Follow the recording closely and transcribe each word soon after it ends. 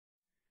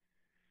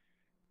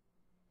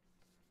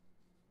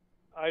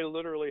I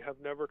literally have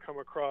never come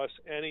across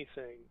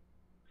anything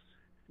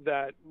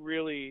that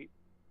really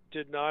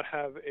did not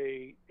have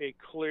a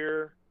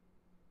clear,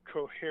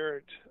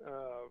 coherent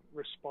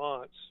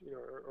response,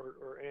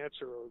 or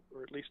answer,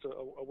 or at least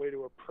a way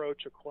to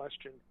approach a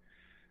question.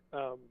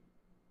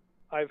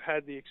 I've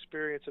had the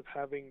experience of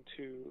having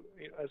to,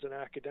 as an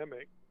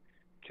academic,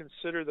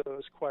 consider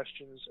those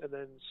questions and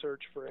then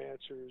search for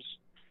answers.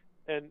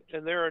 And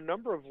there are a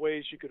number of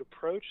ways you could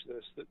approach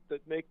this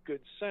that make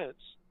good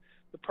sense.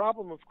 The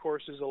problem, of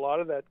course, is a lot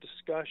of that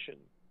discussion,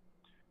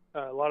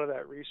 a lot of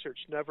that research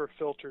never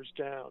filters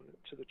down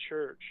to the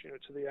church,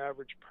 to the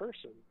average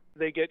person.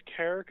 They get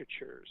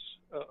caricatures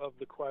of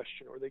the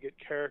question, or they get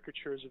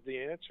caricatures of the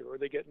answer, or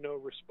they get no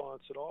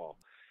response at all.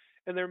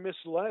 And they're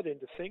misled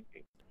into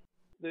thinking.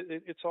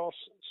 It's all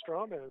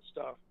straw man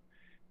stuff.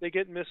 They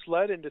get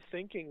misled into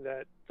thinking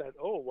that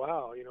oh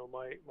wow,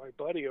 my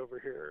buddy over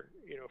here,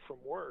 from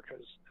work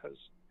has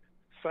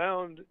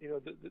found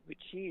the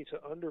key to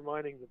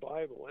undermining the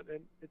Bible,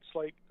 and it's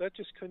like that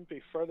just couldn't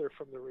be further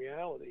from the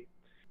reality.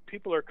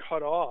 People are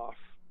cut off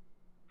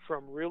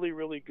from really,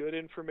 really good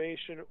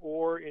information,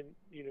 or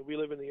we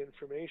live in the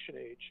information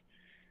age.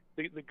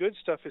 The good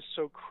stuff is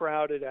so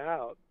crowded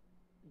out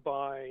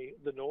by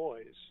the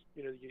noise.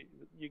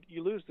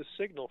 You lose the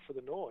signal for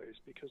the noise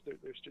because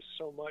there's just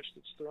so much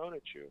that's thrown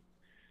at you,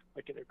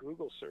 like in a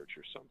Google search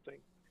or something.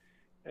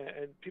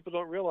 And people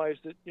don't realize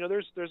that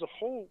there's a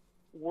whole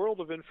world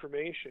of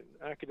information,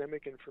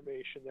 academic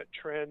information, that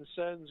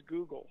transcends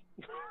Google.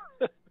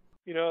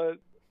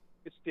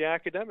 It's the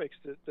academics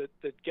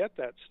that get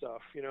that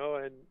stuff,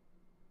 and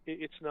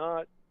it's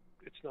not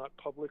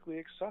publicly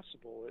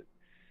accessible.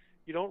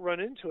 You don't run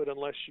into it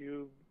unless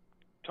you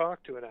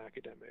talk to an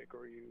academic,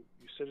 or you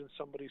sit in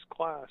somebody's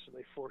class and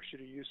they force you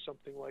to use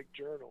something like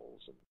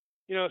journals.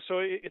 And so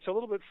it's a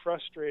little bit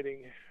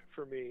frustrating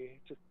for me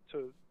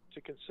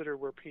to consider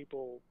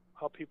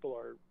how people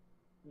are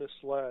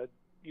misled,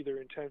 either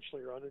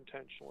intentionally or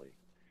unintentionally,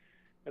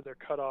 and they're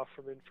cut off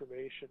from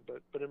information.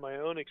 But in my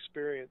own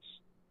experience,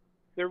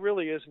 there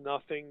really is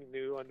nothing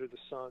new under the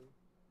sun.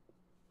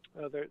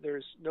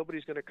 There's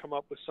nobody's going to come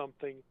up with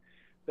something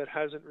that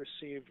hasn't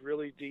received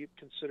really deep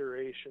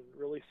consideration,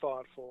 really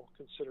thoughtful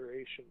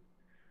consideration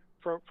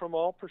from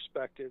all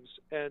perspectives.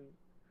 And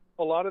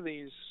a lot of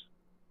these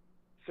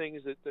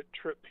things that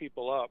trip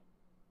people up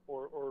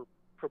or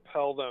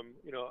propel them,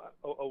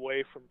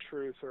 away from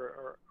truth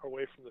or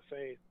away from the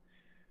faith,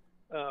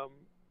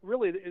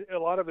 really a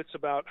lot of it's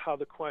about how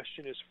the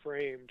question is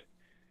framed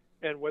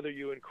and whether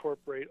you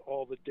incorporate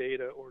all the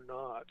data or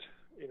not,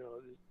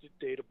 the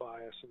data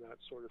bias and that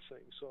sort of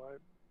thing. So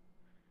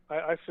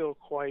I feel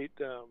quite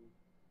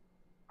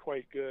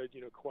good,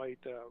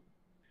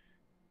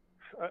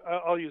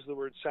 I'll use the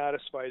word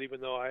satisfied,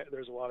 even though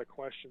there's a lot of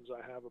questions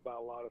I have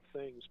about a lot of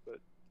things, but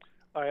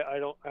I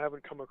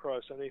haven't come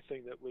across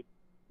anything that would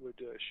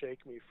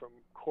shake me from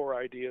core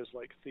ideas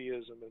like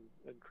theism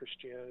and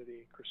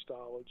Christianity,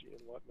 Christology,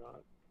 and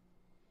whatnot.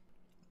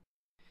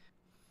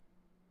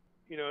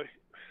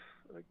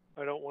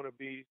 I don't want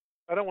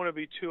to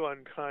be too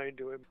unkind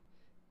to him.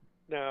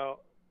 Now,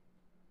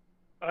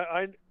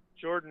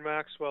 Jordan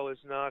Maxwell is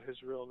not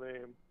his real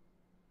name.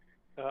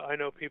 I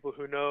know people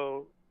who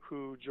know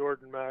who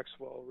Jordan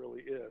Maxwell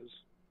really is.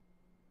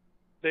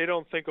 They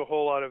don't think a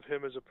whole lot of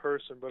him as a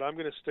person, but I'm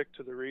going to stick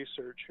to the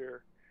research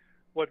here.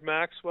 What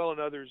Maxwell and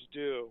others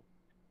do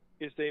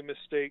is they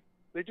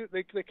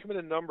commit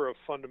a number of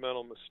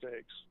fundamental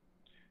mistakes,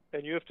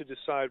 and you have to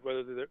decide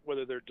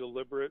whether they're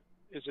deliberate.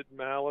 Is it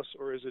malice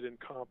or is it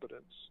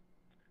incompetence?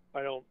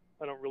 I don't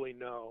really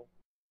know.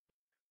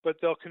 But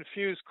they'll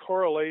confuse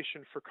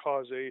correlation for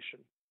causation.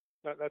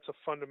 That's a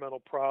fundamental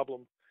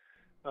problem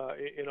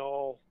in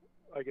all,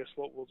 I guess,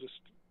 what we'll just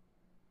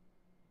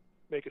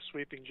make a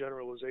sweeping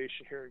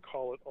generalization here and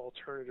call it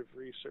alternative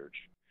research.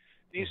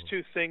 These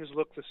two things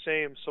look the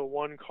same, so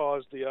one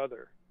caused the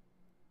other.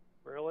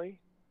 Really?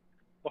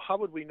 Well, how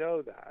would we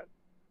know that?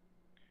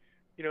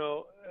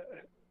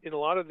 In a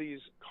lot of these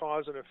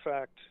cause and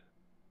effect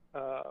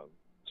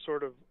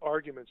sort of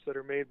arguments that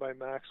are made by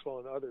Maxwell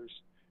and others,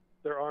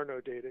 there are no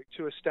data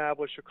to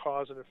establish a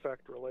cause and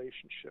effect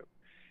relationship.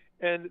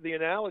 And the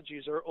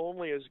analogies are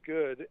only as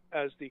good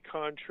as the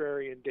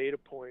contrarian data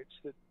points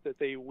that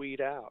they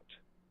weed out.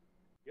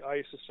 The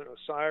Isis and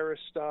Osiris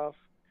stuff,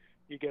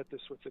 you get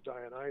this with the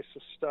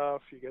Dionysus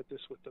stuff, you get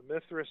this with the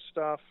Mithras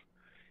stuff.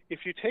 If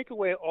you take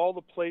away all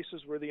the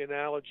places where the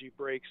analogy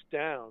breaks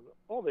down,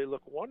 they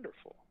look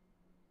wonderful.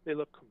 They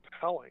look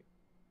compelling.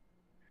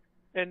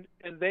 And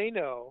they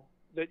know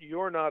that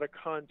you're not a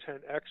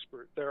content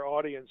expert. Their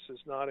audience is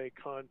not a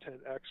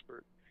content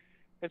expert.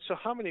 And so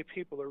how many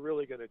people are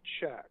really going to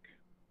check?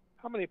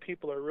 How many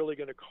people are really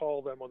going to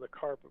call them on the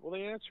carpet? Well,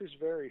 the answer is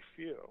very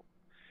few.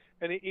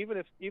 And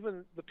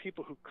even the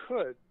people who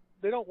could,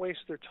 they don't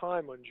waste their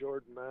time on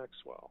Jordan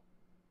Maxwell.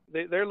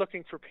 They're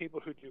looking for people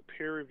who do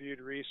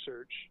peer-reviewed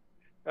research.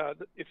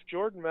 If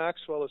Jordan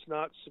Maxwell is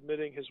not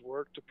submitting his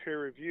work to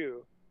peer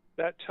review,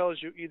 that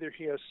tells you either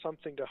he has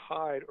something to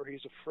hide or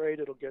he's afraid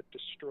it'll get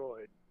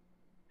destroyed.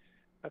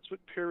 That's what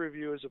peer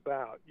review is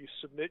about. You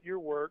submit your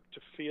work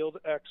to field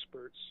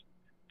experts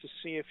to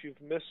see if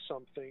you've missed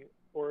something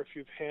or if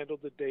you've handled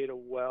the data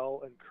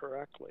well and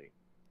correctly.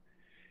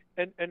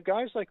 And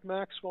guys like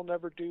Maxwell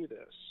never do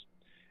this.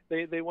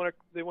 They want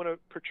to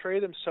portray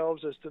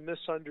themselves as the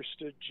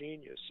misunderstood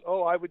genius.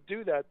 Oh, I would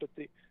do that, but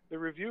the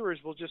reviewers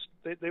will just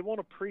they won't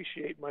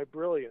appreciate my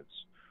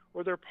brilliance,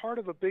 or they're part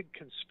of a big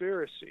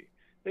conspiracy.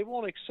 They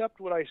won't accept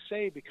what I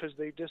say because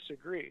they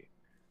disagree.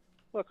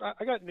 Look,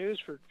 I got news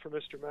for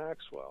Mr.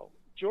 Maxwell.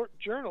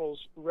 Journals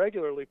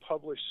regularly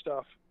publish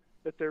stuff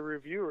that their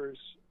reviewers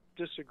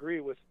disagree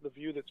with the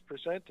view that's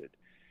presented.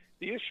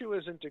 The issue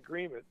isn't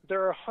agreement.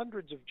 There are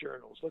hundreds of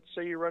journals. Let's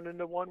say you run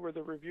into one where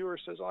the reviewer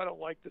says, oh, I don't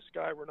like this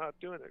guy, we're not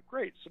doing it.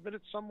 Great, submit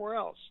it somewhere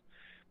else,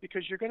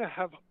 because you're going to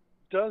have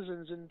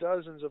dozens and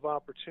dozens of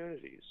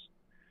opportunities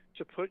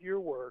to put your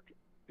work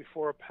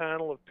before a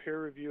panel of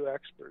peer review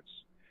experts.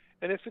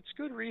 And if it's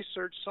good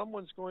research,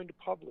 someone's going to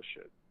publish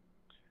it.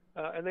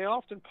 And they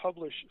often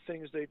publish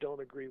things they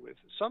don't agree with,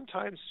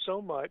 sometimes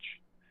so much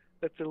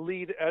that the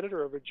lead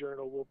editor of a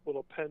journal will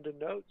append a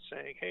note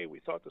saying, hey,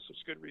 we thought this was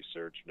good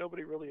research.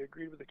 Nobody really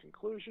agreed with the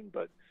conclusion,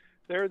 but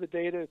there are the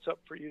data. It's up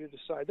for you to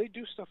decide. They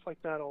do stuff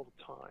like that all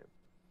the time.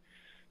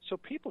 So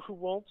people who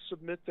won't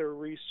submit their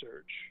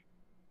research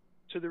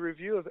to the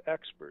review of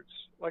experts,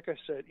 like I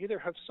said, either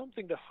have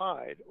something to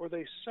hide or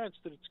they sense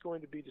that it's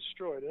going to be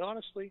destroyed. And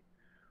honestly,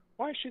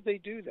 why should they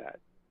do that?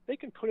 They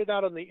can put it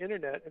out on the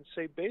internet and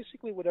say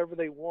basically whatever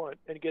they want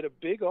and get a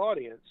big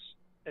audience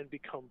and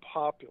become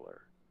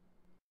popular.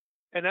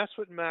 And that's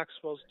what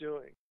Maxwell's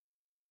doing.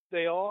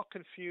 They all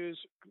confuse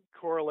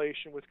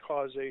correlation with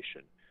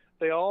causation.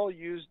 They all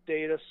use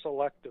data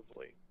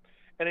selectively.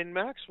 And in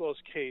Maxwell's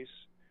case,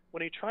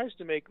 when he tries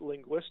to make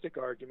linguistic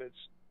arguments,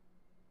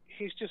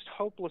 he's just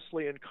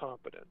hopelessly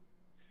incompetent.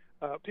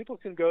 People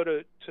can go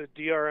to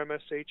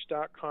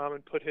drmsh.com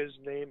and put his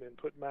name in,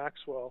 put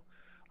Maxwell.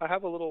 I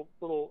have a little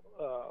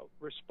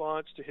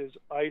response to his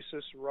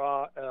ISIS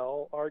Ra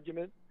L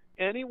argument.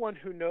 Anyone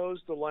who knows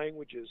the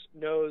languages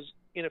knows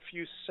in a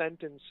few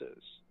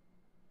sentences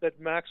that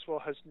Maxwell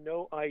has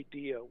no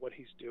idea what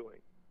he's doing.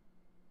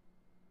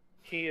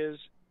 He is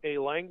a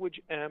language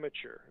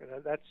amateur,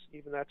 and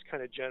that's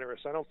kind of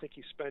generous. I don't think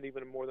he spent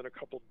even more than a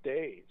couple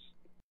days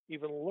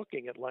even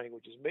looking at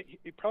languages.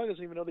 He probably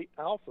doesn't even know the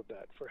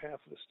alphabet for half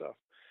of the stuff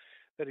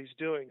that he's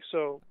doing.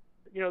 So,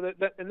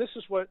 and this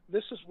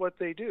is what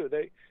they do.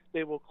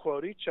 They will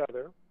quote each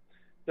other.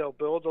 They'll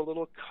build a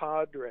little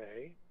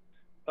cadre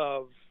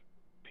of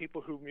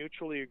people who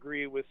mutually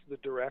agree with the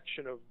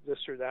direction of this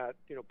or that,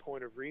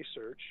 point of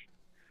research,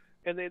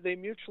 and they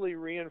mutually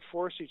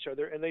reinforce each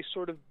other, and they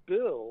sort of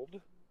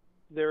build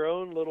their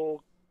own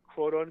little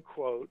quote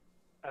unquote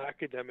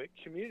academic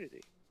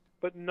community.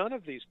 But none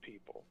of these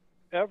people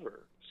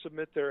ever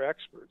submit their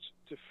experts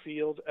to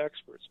field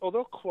experts. Oh,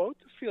 they'll quote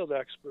the field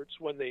experts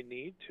when they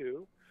need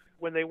to,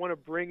 when they want to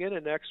bring in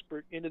an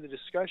expert into the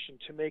discussion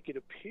to make it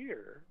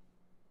appear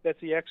that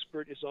the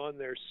expert is on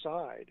their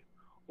side.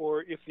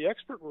 Or if the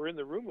expert were in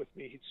the room with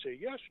me, he'd say,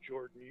 yes,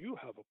 Jordan, you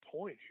have a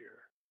point here.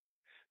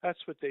 That's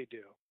what they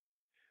do.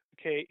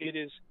 Okay, it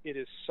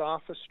is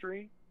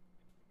sophistry.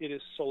 It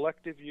is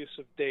selective use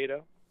of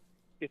data.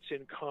 It's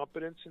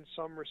incompetence in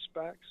some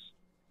respects.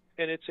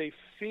 And it's a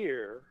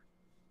fear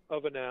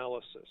of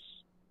analysis.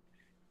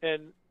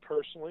 And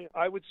personally,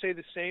 I would say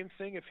the same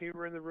thing if he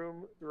were in the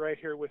room right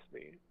here with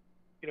me.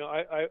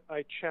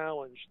 I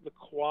challenge the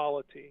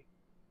quality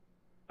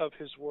of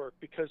his work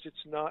because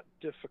it's not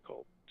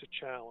difficult to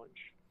challenge.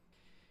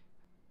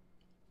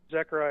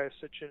 Zechariah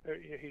Sitchin,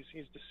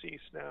 he's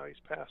deceased now. He's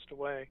passed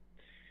away.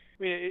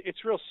 I mean,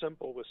 it's real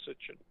simple with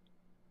Sitchin.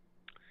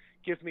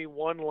 Give me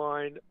one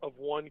line of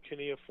one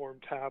cuneiform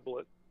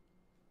tablet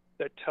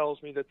that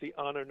tells me that the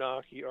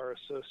Anunnaki are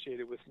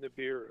associated with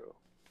Nibiru,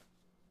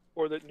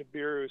 or that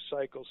Nibiru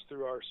cycles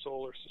through our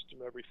solar system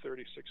every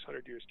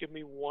 3,600 years. Give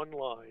me one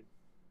line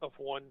of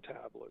one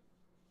tablet.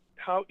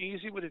 How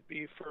easy would it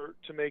be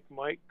to make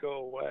Mike go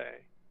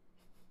away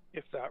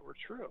if that were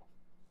true?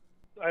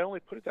 I only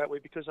put it that way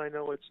because I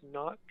know it's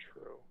not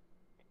true.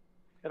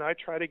 And I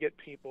try to get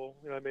people,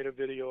 I made a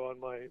video on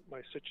my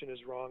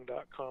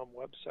sitchiniswrong.com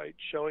website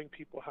showing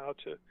people how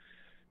to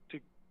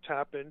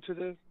tap into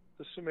the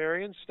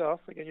Sumerian stuff.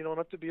 Again, you don't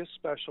have to be a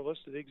specialist.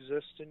 It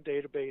exists in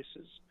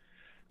databases.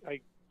 I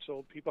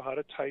told people how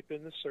to type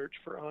in the search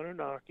for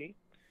Anunnaki.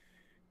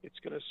 It's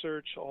going to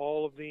search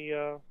all of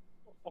the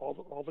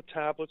all the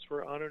tablets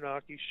where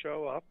Anunnaki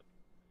show up.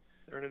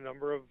 There are a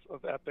number of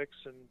epics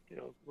and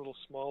little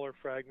smaller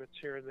fragments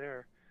here and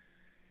there.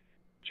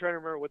 I'm trying to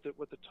remember what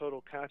the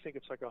total. I think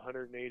it's like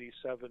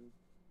 187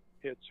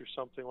 hits or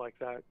something like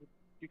that.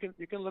 You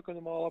can look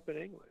them all up in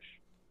English.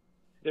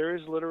 There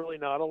is literally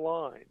not a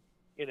line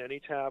in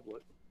any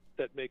tablet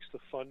that makes the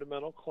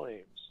fundamental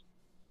claims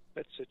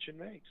that Sitchin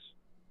makes.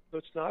 So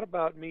it's not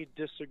about me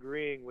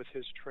disagreeing with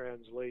his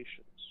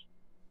translations.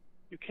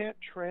 You can't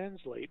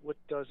translate what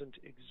doesn't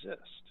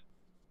exist.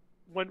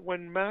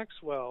 When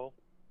Maxwell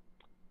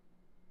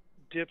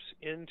dips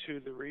into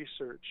the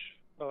research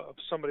of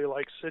somebody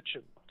like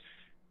Sitchin,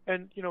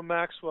 And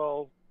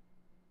Maxwell,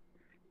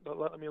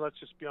 let's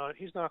just be honest,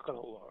 he's not going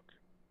to look.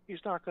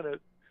 He's not going to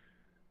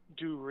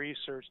do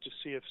research to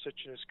see if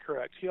Sitchin is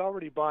correct. He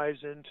already buys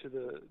into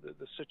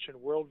the Sitchin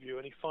worldview,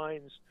 and he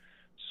finds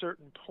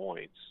certain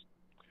points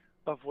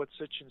of what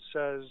Sitchin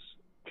says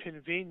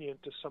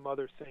convenient to some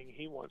other thing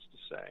he wants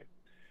to say.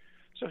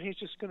 So he's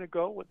just going to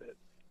go with it.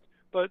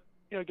 But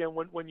again,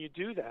 when you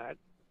do that,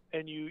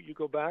 and you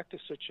go back to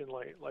Sitchin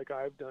like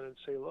I've done and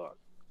say, look,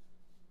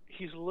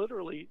 he's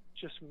literally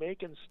just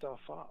making stuff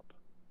up.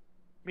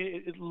 I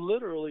mean, it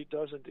literally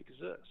doesn't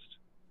exist.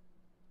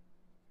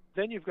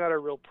 Then you've got a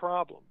real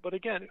problem. But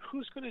again,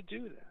 who's going to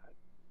do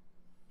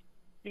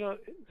that?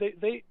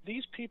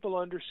 These people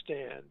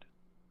understand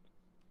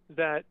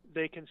that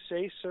they can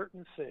say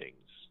certain things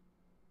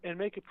and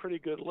make a pretty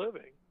good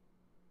living,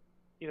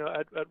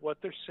 at what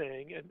they're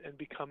saying and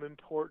become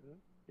important,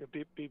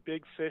 be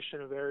big fish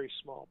in a very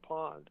small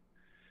pond.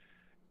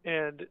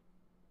 And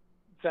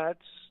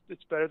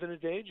it's better than a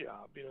day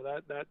job.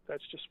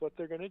 That's just what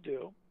they're going to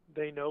do.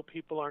 They know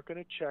people aren't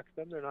going to check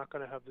them. They're not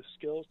going to have the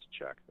skills to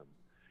check them.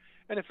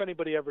 And if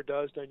anybody ever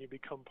does, then you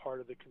become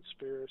part of the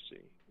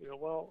conspiracy.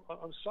 Well,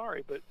 I'm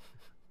sorry, but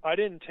I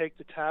didn't take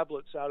the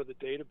tablets out of the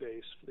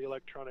database for the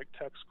electronic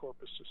text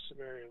corpus of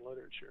Sumerian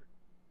literature.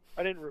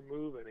 I didn't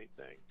remove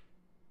anything.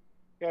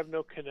 I have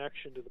no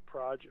connection to the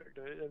project,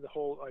 and the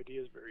whole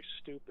idea is very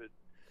stupid.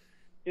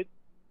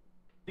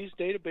 These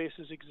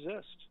databases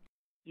exist.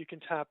 You can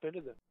tap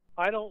into them.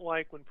 I don't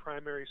like when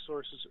primary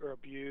sources are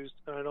abused,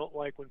 and I don't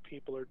like when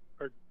people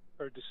are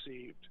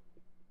deceived.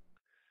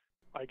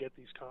 I get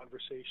these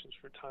conversations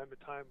from time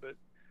to time, but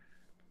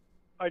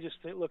I just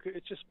think, look,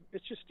 it's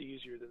just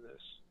easier than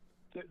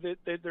this.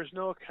 There's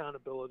no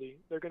accountability.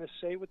 They're going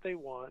to say what they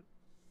want.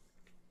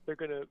 They're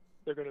going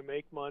to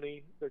make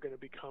money. They're going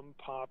to become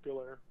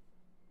popular.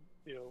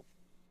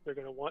 They're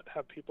going to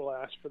have people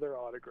ask for their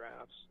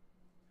autographs.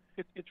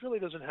 It really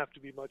doesn't have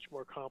to be much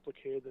more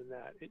complicated than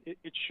that.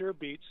 It sure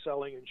beats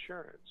selling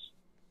insurance.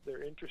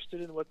 They're interested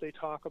in what they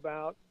talk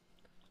about.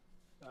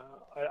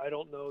 I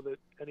don't know that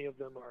any of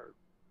them are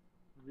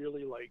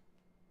really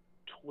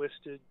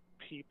twisted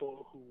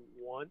people who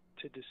want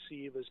to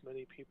deceive as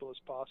many people as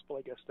possible.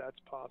 I guess that's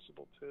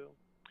possible too.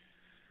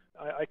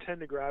 I tend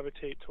to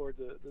gravitate toward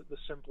the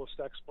simplest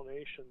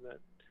explanation that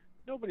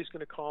nobody's going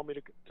to call me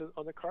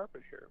on the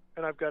carpet here,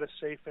 and I've got a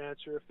safe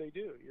answer if they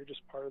do. You're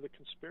just part of the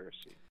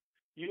conspiracy.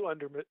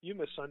 You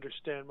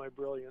misunderstand my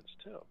brilliance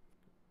too.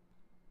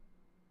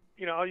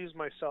 I'll use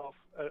myself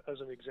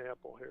as an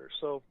example here.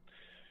 So,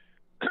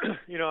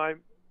 I'm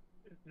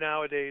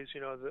nowadays,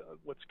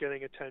 what's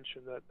getting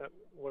attention, that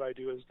what I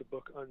do is the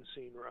book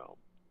Unseen Realm.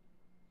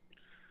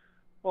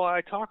 Well,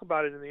 I talk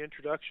about it in the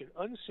introduction.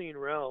 Unseen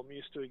Realm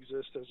used to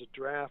exist as a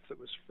draft that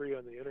was free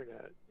on the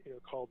internet,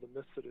 called The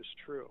Myth That Is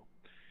True.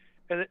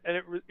 And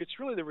it's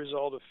really the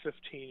result of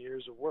 15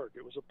 years of work.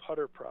 It was a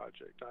putter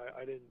project.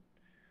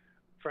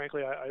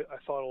 Frankly, I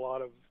thought a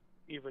lot of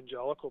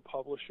evangelical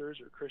publishers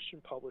or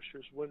Christian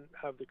publishers wouldn't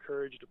have the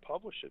courage to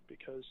publish it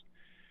because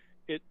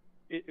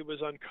it was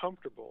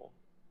uncomfortable,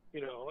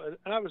 and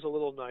I was a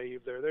little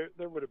naive there.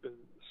 There would have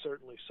been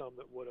certainly some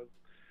that would have.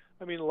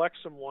 I mean,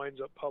 Lexham winds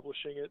up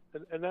publishing it,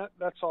 and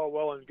that's all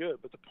well and good.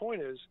 But the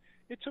point is,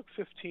 it took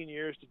 15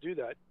 years to do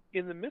that.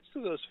 In the midst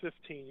of those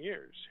 15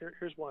 years,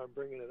 here's why I'm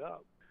bringing it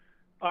up.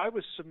 I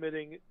was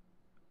submitting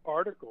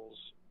articles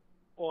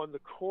on the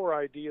core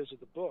ideas of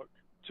the book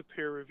to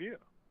peer review.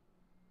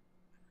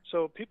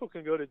 So people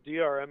can go to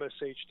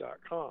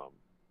drmsh.com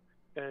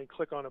and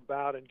click on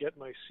About and get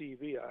my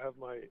CV. I have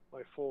my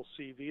full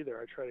CV there.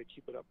 I try to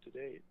keep it up to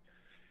date.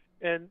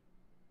 And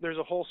there's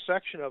a whole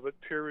section of it,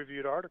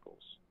 peer-reviewed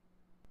articles.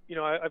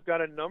 I've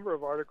got a number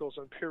of articles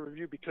on peer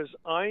review because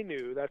I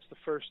knew that's the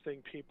first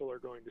thing people are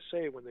going to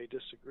say when they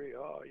disagree.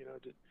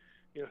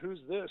 Who's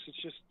this?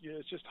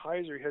 It's just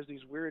Heiser. He has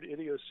these weird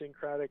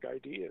idiosyncratic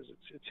ideas.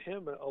 It's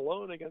him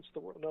alone against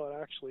the world. No,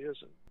 it actually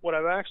isn't. What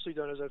I've actually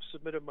done is I've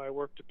submitted my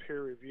work to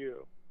peer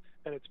review,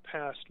 and it's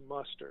passed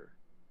muster.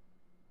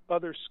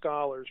 Other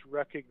scholars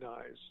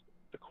recognize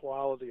the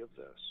quality of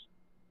this.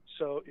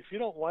 So if you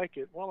don't like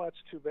it, well,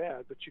 that's too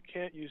bad, but you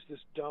can't use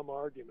this dumb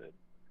argument.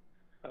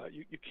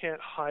 You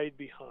can't hide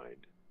behind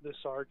this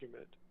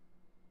argument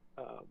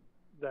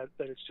that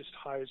it's just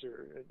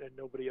Heiser and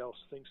nobody else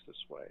thinks this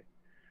way.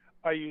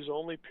 I use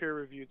only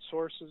peer-reviewed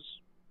sources,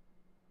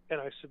 and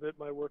I submit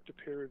my work to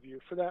peer review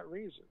for that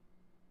reason.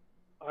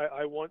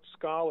 I want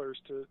scholars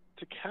to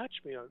catch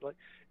me on,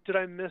 did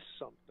I miss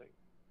something?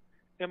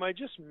 Am I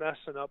just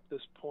messing up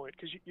this point?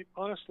 Because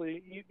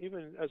honestly,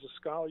 even as a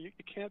scholar, you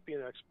can't be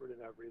an expert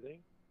in everything.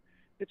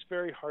 It's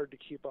very hard to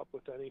keep up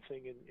with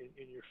anything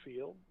in your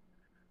field.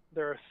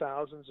 There are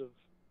thousands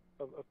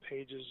of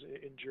pages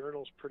in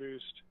journals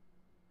produced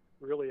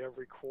really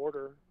every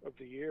quarter of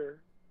the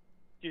year.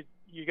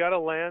 You got to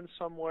land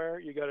somewhere.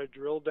 You got to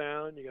drill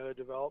down. You got to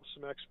develop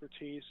some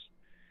expertise.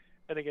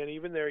 And again,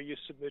 even there, you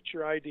submit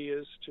your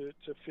ideas to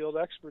field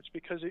experts,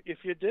 because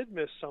if you did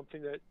miss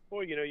something that,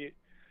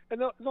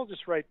 and they'll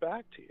just write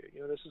back to you.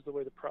 You know, this is the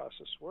way the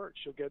process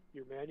works. You'll get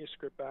your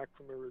manuscript back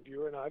from a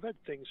reviewer, and I've had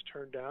things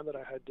turned down that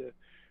I had to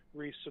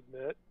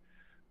resubmit.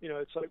 You know,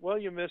 it's like, well,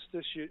 you missed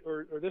this,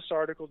 or this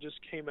article just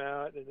came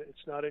out and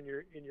it's not in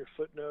your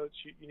footnotes.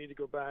 You need to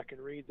go back and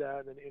read that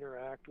and then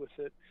interact with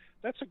it.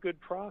 That's a good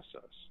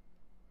process.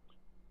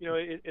 You know,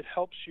 it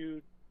helps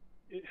you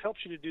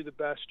to do the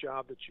best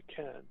job that you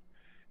can.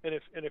 And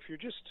if you're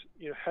just,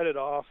 you know, headed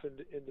off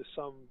into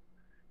some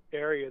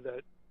area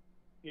that,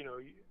 you know,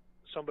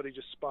 somebody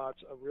just spots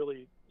a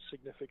really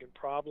significant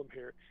problem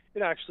here,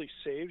 it actually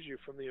saves you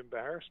from the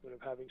embarrassment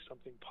of having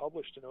something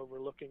published and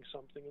overlooking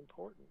something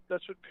important.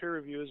 That's what peer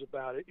review is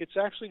about. It's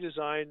actually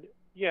designed,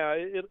 yeah,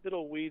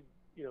 it'll weed,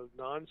 you know,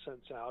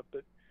 nonsense out,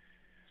 but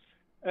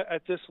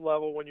at this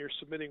level, when you're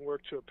submitting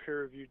work to a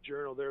peer-reviewed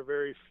journal, there are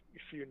very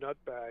few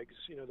nutbags,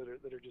 you know,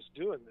 that are just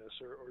doing this,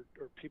 or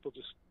people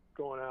just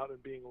going out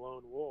and being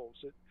lone wolves.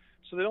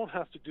 So they don't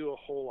have to do a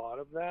whole lot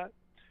of that,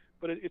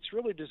 but it's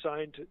really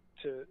designed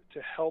to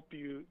help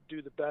you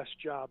do the best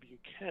job you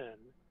can,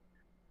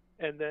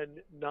 and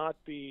then not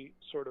be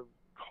sort of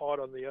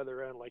caught on the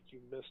other end like you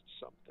missed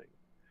something.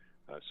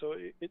 So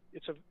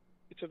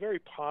it's a very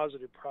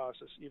positive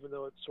process, even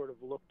though it's sort of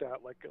looked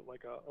at like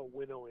a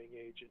winnowing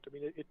agent. I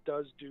mean, it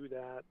does do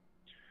that,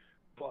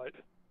 but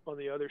on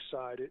the other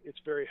side, it's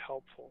very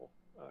helpful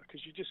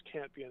because you just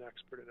can't be an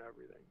expert in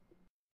everything.